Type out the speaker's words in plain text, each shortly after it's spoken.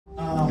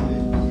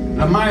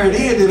La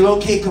mayoría de lo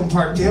que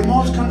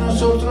compartimos con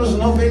nosotros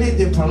no viene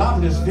de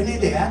palabras, viene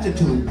de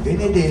actitud,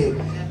 viene de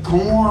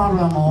cómo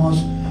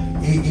hablamos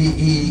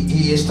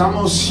y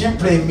estamos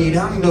siempre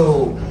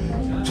mirando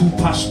tu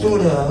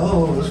postura.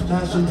 Oh,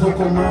 estás un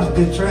poco más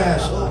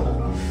detrás. Oh,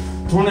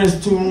 pones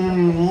tu,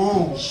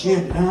 oh,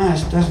 shit,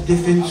 estás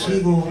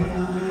defensivo.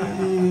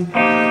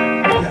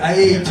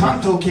 Hay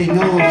tanto que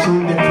no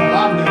son de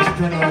palabras,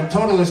 pero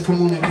todo es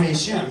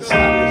comunicación,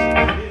 ¿sabes?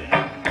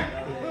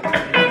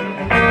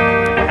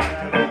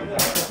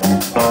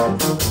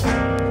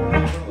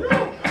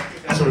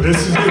 So this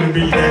is going to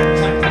be that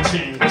type of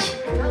change.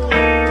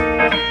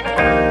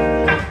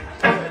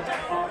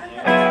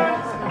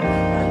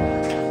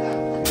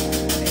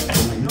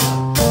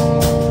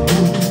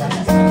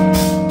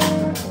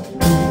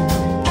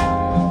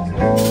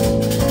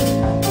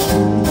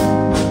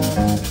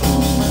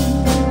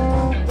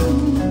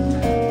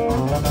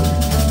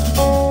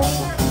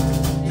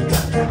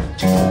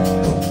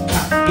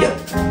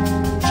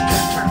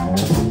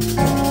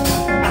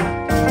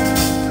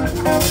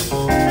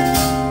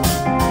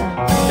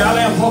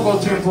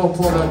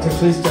 Por el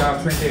teclista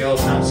aprende la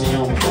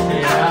canción,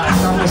 porque ya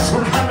estamos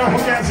sonando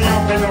una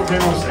canción, pero que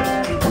no sé.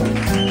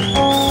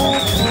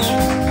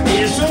 Y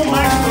es un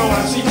maestro,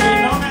 así que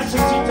no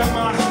necesita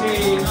más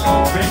que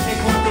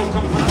 24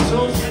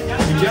 compasos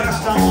y ya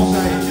estamos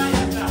ahí.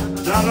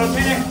 ¿Ya lo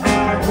tiene?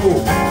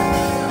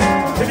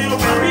 ¿Tiene el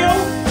cambio?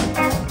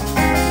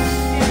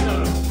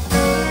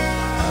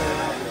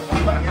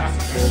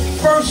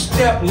 First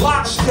step,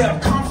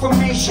 lockstep,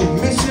 confirmation,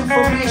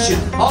 misinformation,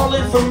 all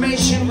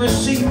information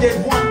received at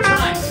one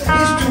time.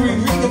 History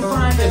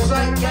redefined, a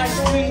zeitgeist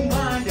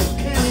streamlined, a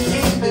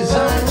campaign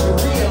designed to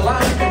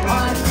realign the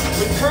mind.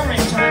 With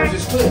current times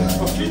is split,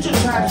 but future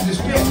times is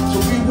split.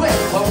 So be wet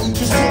while we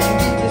just take and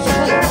get this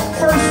split.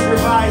 First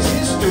revise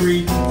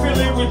history, fill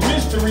it with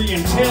mystery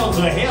and tell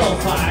the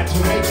hellfire to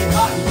make it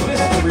hot and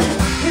blistery.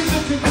 Here's a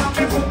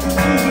concoction for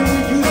confusion, we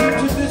use it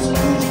to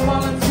disillusion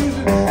while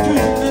infusing,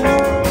 choosing the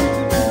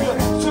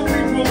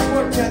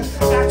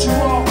got you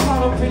all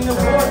caught up in the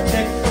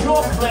vortex.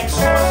 Your flex,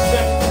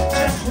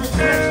 just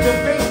reflects the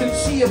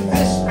vacancy of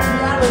this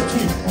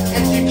reality.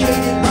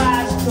 Educated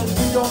lies, cause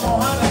we don't know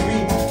how to be.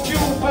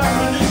 Fueled by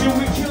religion,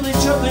 we kill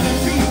each other to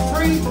be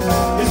free.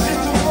 Is this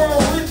the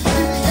world we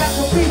really got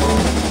to be?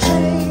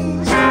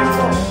 Change.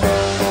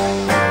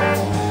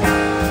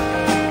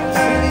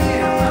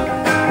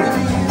 We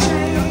need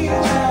change.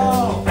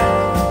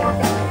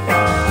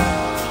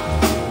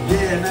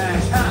 Yeah,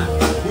 nice, huh?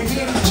 We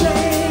need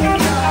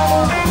change.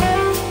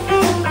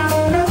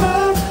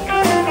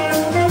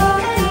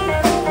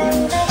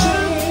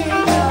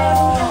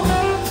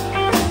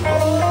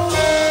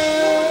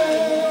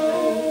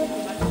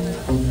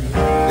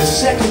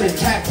 Second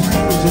attack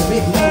plan was a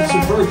bit more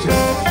subversive.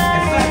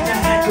 In fact, I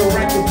had to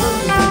write the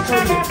verses and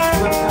turn it.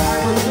 But the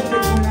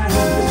hieroglyphics when I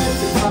had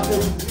specific about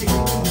the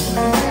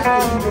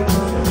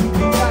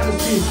you gotta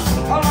see.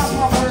 I lost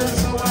my words,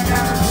 so I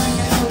gotta bring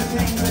in new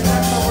things. But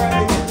that's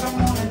alright, because I'm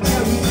gonna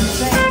tell you the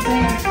same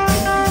thing. And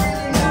you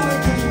really know it,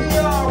 cause we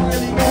all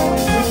really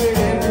going through it.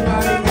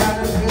 Everybody got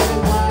a good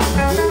line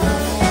to do it.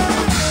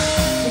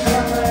 So I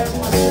gotta ask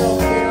myself,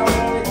 yeah, I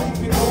wanna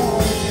keep it going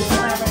with this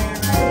time,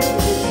 man.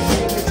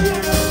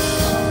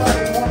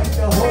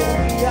 To hold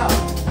me out. I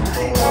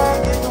ain't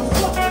gonna get no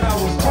fuck when I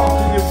was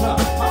talking about.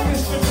 I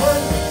missed the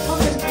first, I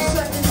missed the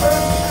second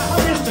verse, I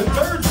missed the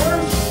third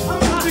verse. I'm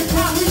not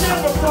because we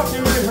never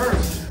fucking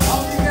rehearse.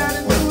 All you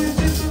gotta do is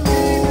just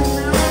believe, and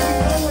now we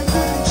know it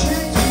couldn't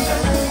change.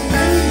 That's what we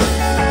need.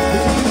 We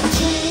need to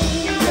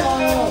change,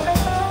 y'all.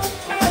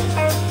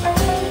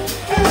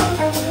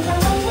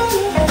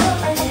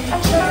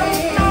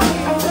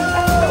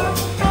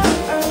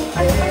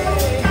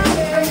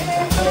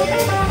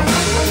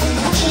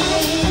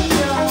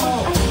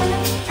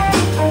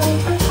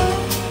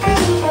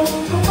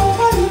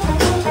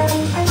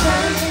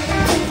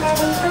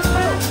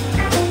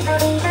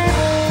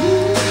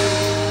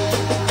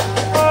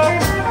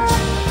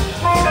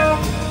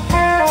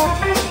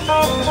 Change.